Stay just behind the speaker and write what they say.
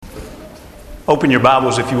Open your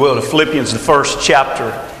Bibles, if you will, to Philippians, the first chapter.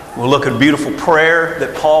 We'll look at a beautiful prayer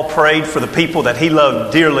that Paul prayed for the people that he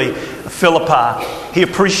loved dearly, Philippi. He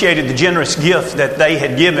appreciated the generous gift that they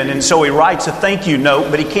had given, and so he writes a thank you note,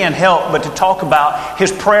 but he can't help but to talk about his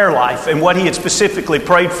prayer life and what he had specifically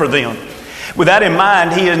prayed for them. With that in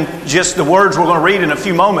mind, he, in just the words we're going to read in a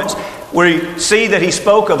few moments, we see that he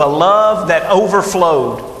spoke of a love that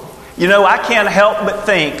overflowed. You know, I can't help but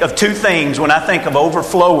think of two things when I think of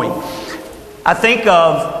overflowing. I think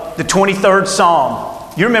of the 23rd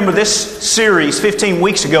Psalm. You remember this series 15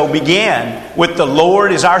 weeks ago began with the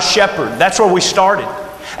Lord is our shepherd. That's where we started.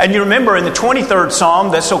 And you remember in the 23rd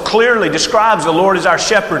Psalm that so clearly describes the Lord as our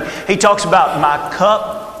shepherd, he talks about my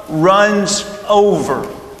cup runs over.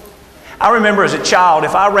 I remember as a child,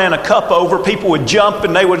 if I ran a cup over, people would jump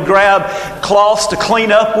and they would grab cloths to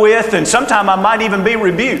clean up with, and sometime I might even be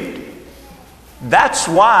rebuked. That's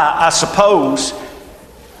why I suppose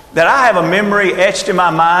that I have a memory etched in my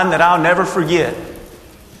mind that I'll never forget.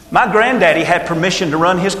 My granddaddy had permission to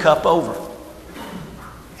run his cup over.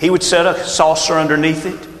 He would set a saucer underneath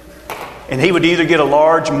it, and he would either get a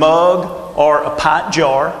large mug or a pint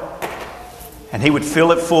jar, and he would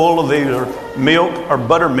fill it full of either milk or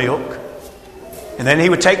buttermilk, and then he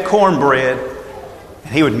would take cornbread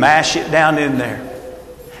and he would mash it down in there.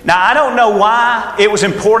 Now, I don't know why it was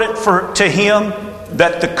important to him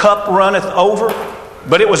that the cup runneth over,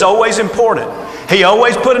 but it was always important. He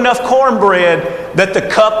always put enough cornbread that the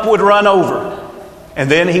cup would run over. And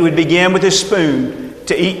then he would begin with his spoon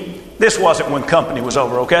to eat. This wasn't when company was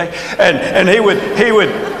over, okay? And he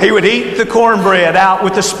would eat the cornbread out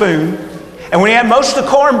with the spoon. And when he had most of the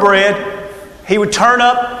cornbread, he would turn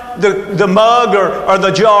up the mug or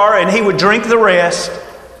the jar and he would drink the rest.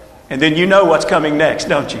 And then you know what's coming next,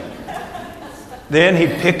 don't you? Then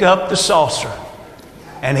he'd pick up the saucer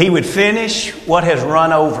and he would finish what has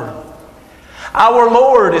run over. Our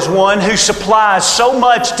Lord is one who supplies so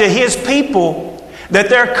much to His people that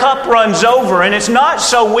their cup runs over. And it's not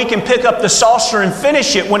so we can pick up the saucer and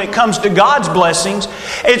finish it when it comes to God's blessings.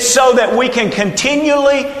 It's so that we can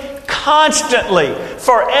continually, constantly,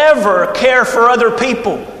 forever care for other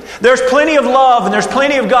people. There's plenty of love and there's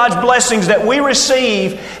plenty of God's blessings that we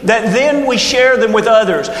receive that then we share them with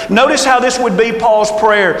others. Notice how this would be Paul's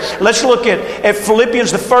prayer. Let's look at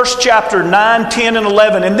Philippians, the first chapter, 9, 10, and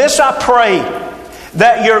 11. And this I pray,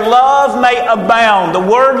 that your love may abound. The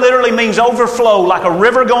word literally means overflow, like a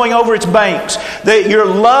river going over its banks. That your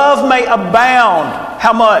love may abound.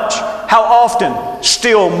 How much? How often?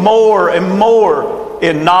 Still more and more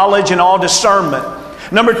in knowledge and all discernment.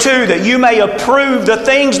 Number 2, that you may approve the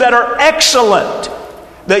things that are excellent,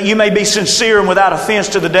 that you may be sincere and without offense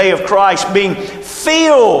to the day of Christ, being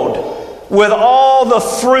filled with all the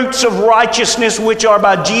fruits of righteousness which are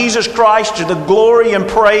by Jesus Christ to the glory and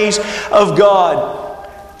praise of God.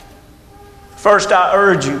 First, I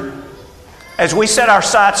urge you, as we set our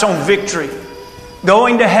sights on victory,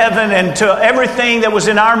 going to heaven and to everything that was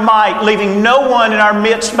in our might, leaving no one in our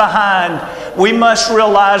midst behind, we must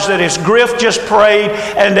realize that as Griff just prayed,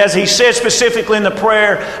 and as he said specifically in the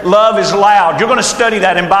prayer, love is loud. You're going to study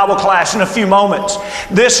that in Bible class in a few moments.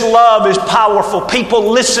 This love is powerful.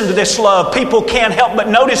 People listen to this love. People can't help but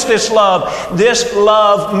notice this love. This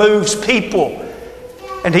love moves people.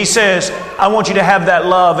 And he says, I want you to have that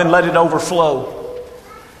love and let it overflow.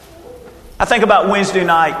 I think about Wednesday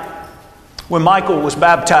night when Michael was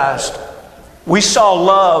baptized. We saw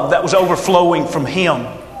love that was overflowing from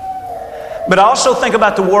him. But I also think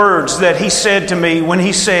about the words that he said to me when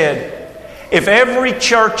he said, if every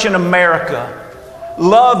church in America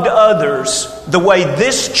loved others the way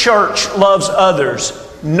this church loves others,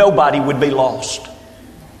 nobody would be lost.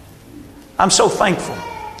 I'm so thankful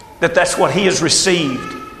that that's what he has received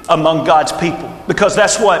among God's people, because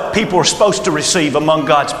that's what people are supposed to receive among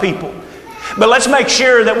God's people. But let's make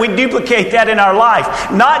sure that we duplicate that in our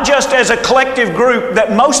life. Not just as a collective group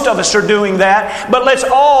that most of us are doing that, but let's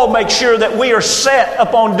all make sure that we are set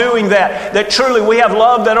upon doing that. That truly we have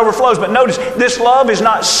love that overflows. But notice, this love is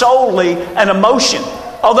not solely an emotion.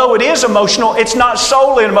 Although it is emotional, it's not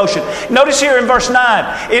solely an emotion. Notice here in verse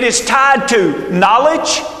 9, it is tied to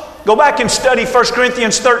knowledge. Go back and study 1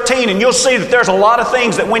 Corinthians 13 and you'll see that there's a lot of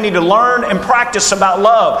things that we need to learn and practice about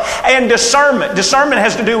love. And discernment. Discernment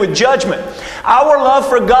has to do with judgment. Our love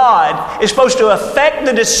for God is supposed to affect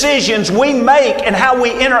the decisions we make and how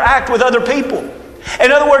we interact with other people.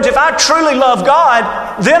 In other words, if I truly love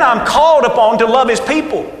God, then I'm called upon to love His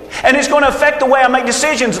people. And it's going to affect the way I make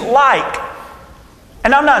decisions like.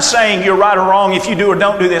 And I'm not saying you're right or wrong if you do or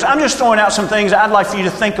don't do this. I'm just throwing out some things I'd like for you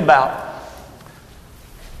to think about.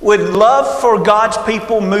 Would love for God's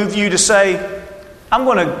people move you to say, I'm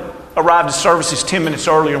going to arrive to services 10 minutes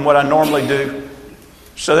earlier than what I normally do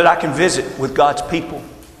so that I can visit with God's people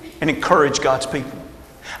and encourage God's people.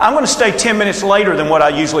 I'm going to stay 10 minutes later than what I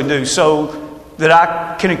usually do so that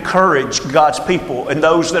I can encourage God's people and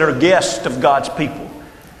those that are guests of God's people.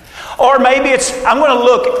 Or maybe I'm going to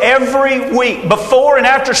look every week before and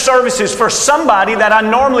after services for somebody that I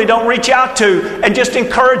normally don't reach out to and just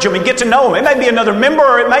encourage them and get to know them. It may be another member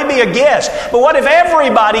or it may be a guest. But what if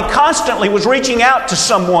everybody constantly was reaching out to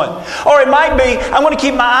someone? Or it might be, I'm going to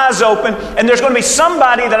keep my eyes open and there's going to be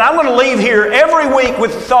somebody that I'm going to leave here every week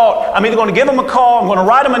with the thought, I'm either going to give them a call, I'm going to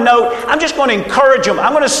write them a note, I'm just going to encourage them.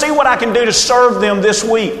 I'm going to see what I can do to serve them this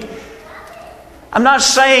week. I'm not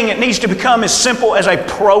saying it needs to become as simple as a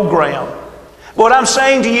program. What I'm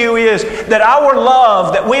saying to you is that our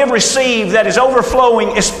love that we have received that is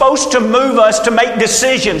overflowing is supposed to move us to make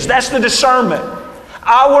decisions. That's the discernment.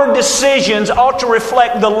 Our decisions ought to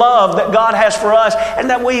reflect the love that God has for us and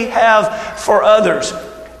that we have for others.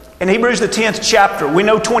 In Hebrews the 10th chapter, we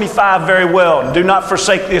know 25 very well. Do not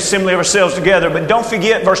forsake the assembly of ourselves together. But don't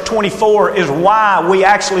forget, verse 24 is why we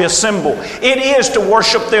actually assemble. It is to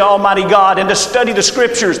worship the Almighty God and to study the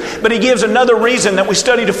Scriptures. But he gives another reason that we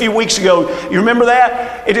studied a few weeks ago. You remember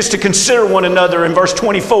that? It is to consider one another in verse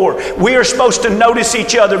 24. We are supposed to notice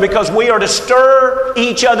each other because we are to stir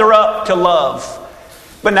each other up to love.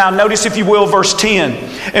 But now notice, if you will, verse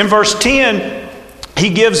 10. In verse 10, he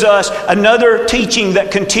gives us another teaching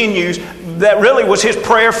that continues that really was his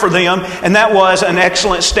prayer for them, and that was an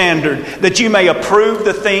excellent standard, that you may approve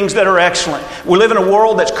the things that are excellent. We live in a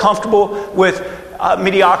world that's comfortable with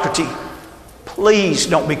mediocrity. Please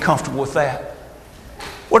don't be comfortable with that.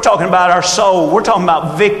 We're talking about our soul. We're talking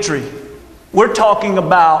about victory. We're talking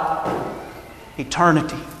about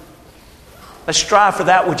eternity. Let's strive for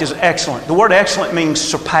that which is excellent. The word excellent means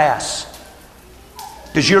surpass.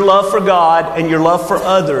 Does your love for God and your love for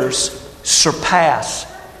others surpass?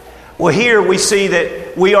 Well, here we see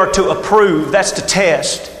that we are to approve. That's to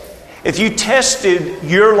test. If you tested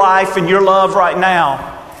your life and your love right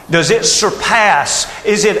now, does it surpass?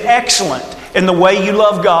 Is it excellent in the way you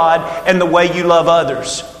love God and the way you love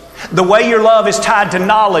others? The way your love is tied to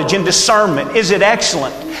knowledge and discernment, is it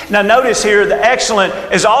excellent? Now notice here, the excellent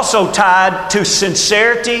is also tied to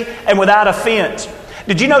sincerity and without offense.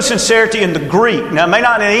 Did you know sincerity in the Greek? Now, it may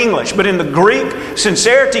not in English, but in the Greek,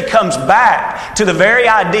 sincerity comes back to the very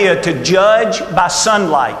idea to judge by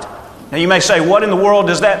sunlight. Now, you may say, what in the world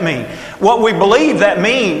does that mean? What we believe that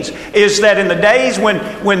means is that in the days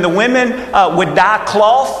when the women would dye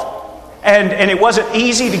cloth, and it wasn't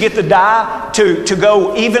easy to get the dye to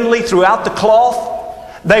go evenly throughout the cloth,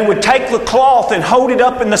 they would take the cloth and hold it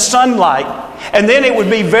up in the sunlight, and then it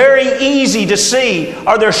would be very easy to see,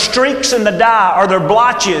 are there streaks in the dye? Are there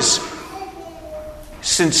blotches?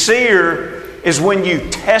 Sincere is when you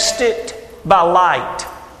test it by light.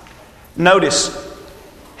 Notice,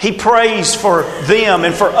 he prays for them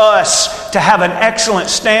and for us to have an excellent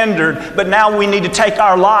standard, but now we need to take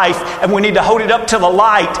our life and we need to hold it up to the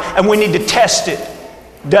light and we need to test it.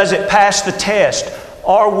 Does it pass the test?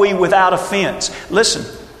 Are we without offense? Listen,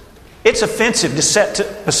 it's offensive to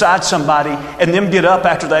sit beside somebody and them get up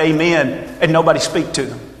after the amen and nobody speak to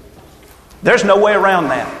them. There's no way around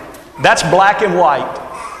that. That's black and white.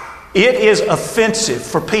 It is offensive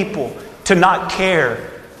for people to not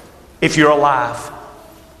care if you're alive,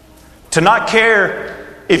 to not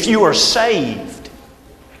care if you are saved,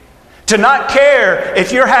 to not care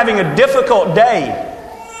if you're having a difficult day.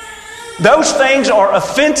 Those things are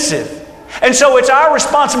offensive. And so it's our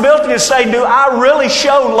responsibility to say, do I really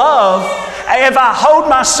show love? If I hold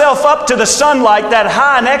myself up to the sunlight, that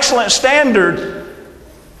high and excellent standard,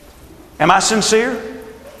 am I sincere?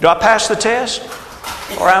 Do I pass the test?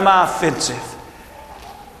 Or am I offensive?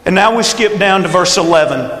 And now we skip down to verse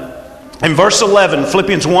 11. In verse 11,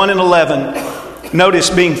 Philippians 1 and 11, notice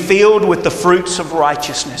being filled with the fruits of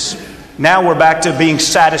righteousness. Now we're back to being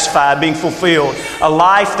satisfied, being fulfilled. A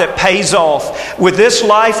life that pays off. With this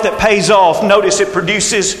life that pays off, notice it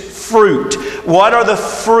produces fruit. What are the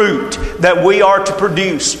fruit that we are to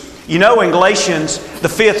produce? You know, in Galatians, the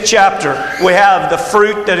 5th chapter, we have the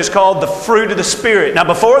fruit that is called the fruit of the Spirit. Now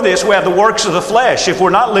before this, we have the works of the flesh. If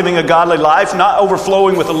we're not living a godly life, not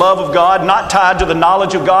overflowing with the love of God, not tied to the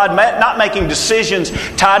knowledge of God, not making decisions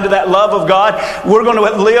tied to that love of God, we're going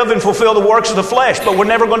to live and fulfill the works of the flesh, but we're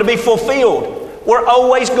never going to be fulfilled. We're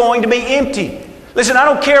always going to be empty. Listen, I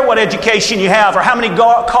don't care what education you have or how many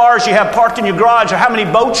cars you have parked in your garage or how many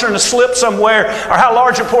boats are in a slip somewhere or how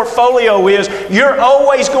large your portfolio is. You're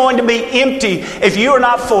always going to be empty if you are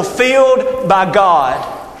not fulfilled by God.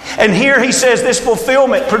 And here he says this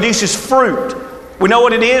fulfillment produces fruit. We know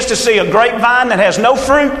what it is to see a grapevine that has no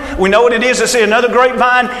fruit. We know what it is to see another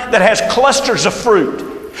grapevine that has clusters of fruit.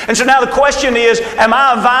 And so now the question is, am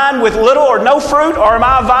I a vine with little or no fruit, or am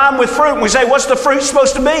I a vine with fruit? And we say, what's the fruit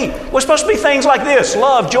supposed to be? Well, it's supposed to be things like this: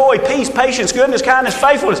 love, joy, peace, patience, goodness, kindness,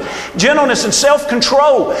 faithfulness, gentleness, and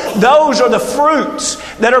self-control. Those are the fruits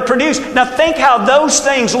that are produced. Now think how those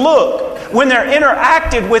things look when they're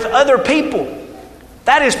interacted with other people.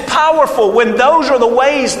 That is powerful when those are the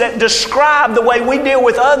ways that describe the way we deal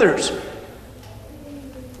with others.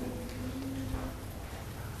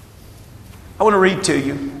 I want to read to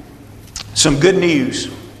you some good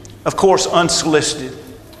news, of course unsolicited.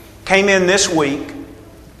 Came in this week,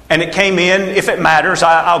 and it came in, if it matters,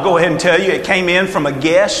 I'll go ahead and tell you, it came in from a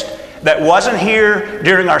guest that wasn't here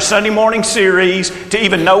during our Sunday morning series to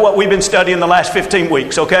even know what we've been studying the last 15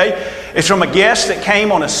 weeks, okay? It's from a guest that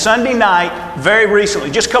came on a Sunday night very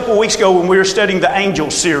recently, just a couple of weeks ago when we were studying the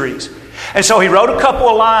Angels series. And so he wrote a couple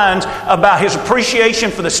of lines about his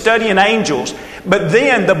appreciation for the study in angels. But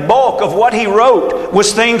then the bulk of what he wrote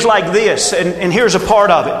was things like this. And here's a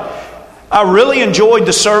part of it. I really enjoyed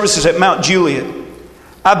the services at Mount Juliet.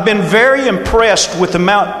 I've been very impressed with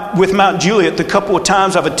Mount Juliet the couple of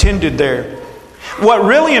times I've attended there. What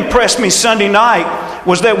really impressed me Sunday night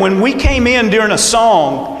was that when we came in during a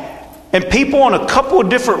song, and people on a couple of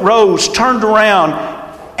different rows turned around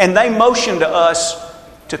and they motioned to us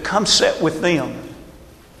to come sit with them.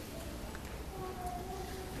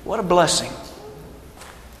 What a blessing.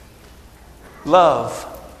 Love.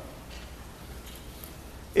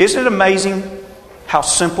 Isn't it amazing how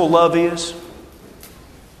simple love is?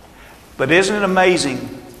 But isn't it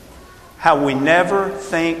amazing how we never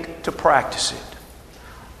think to practice it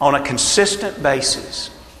on a consistent basis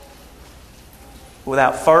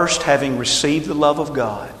without first having received the love of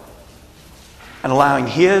God and allowing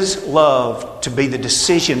His love to be the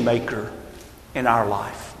decision maker in our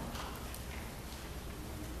life?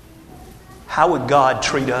 How would God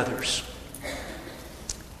treat others?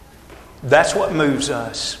 That's what moves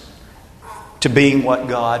us to being what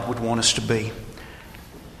God would want us to be.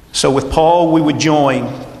 So with Paul, we would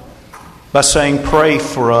join by saying, pray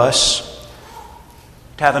for us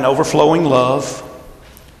to have an overflowing love,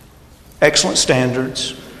 excellent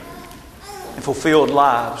standards, and fulfilled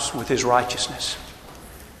lives with His righteousness.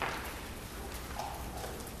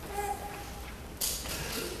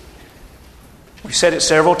 We've said it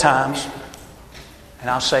several times, and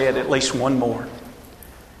I'll say it at least one more.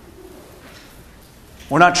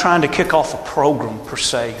 We're not trying to kick off a program per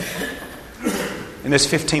se in this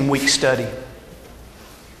 15-week study.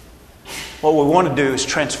 What we want to do is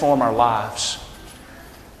transform our lives.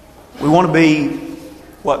 We want to be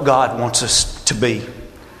what God wants us to be.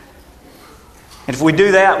 And if we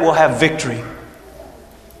do that, we'll have victory.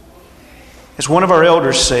 As one of our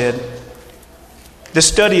elders said, this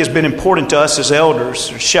study has been important to us as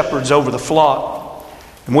elders, or shepherds over the flock.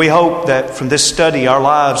 And we hope that from this study, our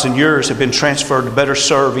lives and yours have been transferred to better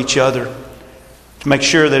serve each other, to make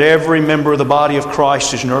sure that every member of the body of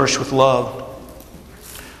Christ is nourished with love.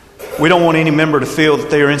 We don't want any member to feel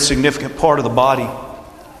that they are an insignificant part of the body,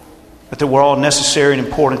 but that we're all necessary and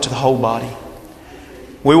important to the whole body.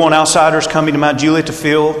 We want outsiders coming to Mount Juliet to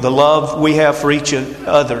feel the love we have for each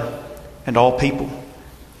other and all people,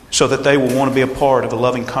 so that they will want to be a part of a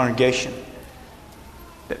loving congregation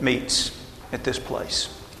that meets at this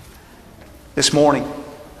place. This morning,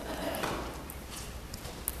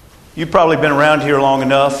 you've probably been around here long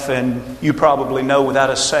enough, and you probably know without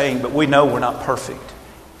us saying, but we know we're not perfect.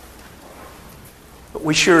 But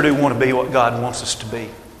we sure do want to be what God wants us to be.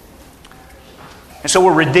 And so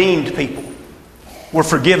we're redeemed people. We're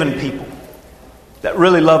forgiven people that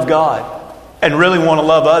really love God and really want to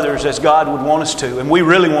love others as God would want us to. And we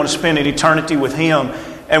really want to spend an eternity with Him.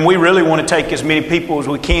 And we really want to take as many people as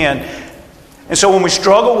we can. And so when we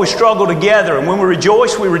struggle together. And when we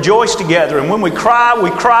rejoice together. And when we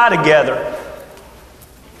cry together.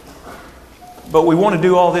 But we want to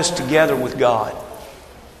do all this together with God.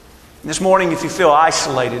 This morning, if you feel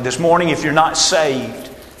isolated, this morning, if you're not saved,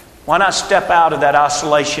 why not step out of that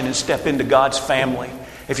isolation and step into God's family?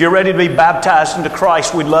 If you're ready to be baptized into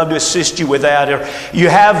Christ, we'd love to assist you with that. Or you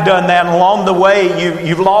have done that, and along the way,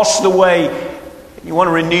 you've lost the way. You want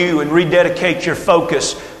to renew and rededicate your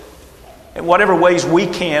focus. In whatever ways we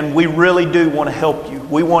can, we really do want to help you.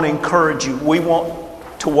 We want to encourage you. We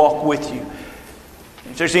want to walk with you.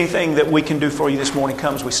 If there's anything that we can do for you this morning,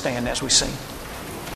 come as we stand as we sing.